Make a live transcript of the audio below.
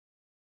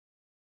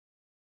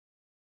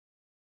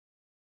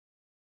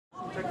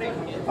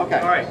Okay.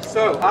 All right,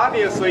 so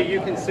obviously you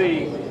can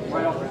see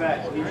right off the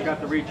bat he's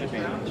got the reach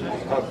advantage.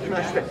 Oh, can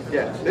I say,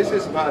 yeah, this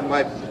is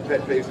my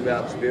pet peeves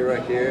about Spear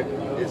right here,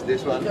 is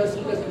this one.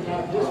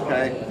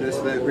 Okay, this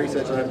is the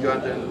research that I've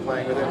done and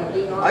playing with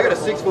it. I got a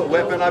 6-foot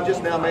weapon, I've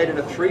just now made it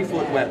a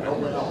 3-foot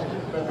weapon.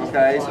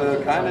 Okay,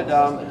 so kind of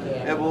dumb.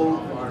 It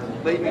will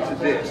lead me to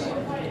this.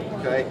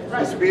 Okay,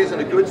 the spears, and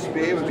a good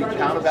spear would be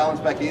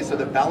counterbalanced back here, so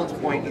the balance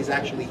point is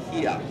actually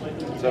here.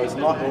 So it's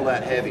not all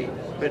that heavy.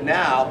 But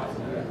now,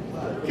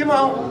 come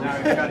on! Now,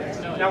 you got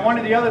it. Now, one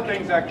of the other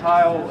things that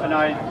Kyle and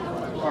I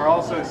are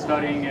also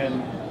studying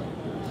and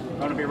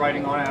going to be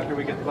writing on after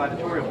we get the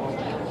gladiatorial book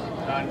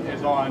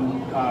is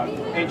on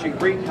ancient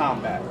Greek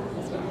combat.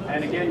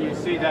 And again, you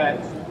see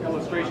that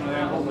illustration of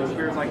them holding the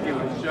spears like he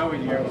was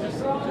showing you.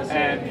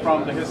 And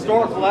from the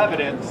historical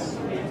evidence,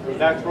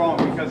 that's wrong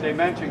because they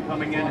mention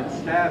coming in and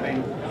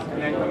stabbing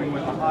and then coming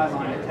with a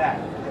highline attack.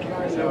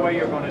 So the way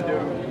you're going to do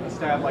a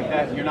stab like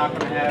that, you're not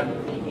going to have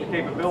the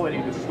capability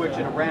to switch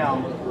it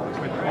around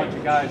with a bunch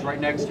of guys right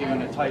next to you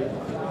in a tight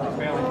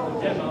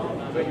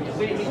phalanx. But you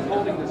see he's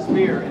holding the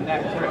spear in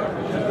that grip.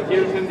 It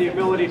gives him the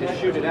ability to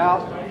shoot it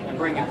out and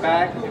bring it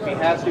back. If he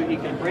has to, he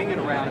can bring it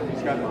around if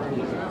he's got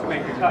to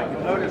make the cut.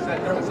 You'll notice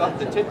that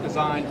the tip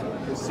design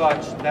is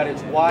such that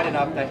it's wide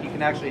enough that he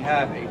can actually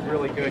have a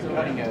really good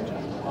cutting edge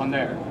on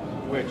there,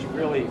 which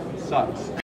really sucks.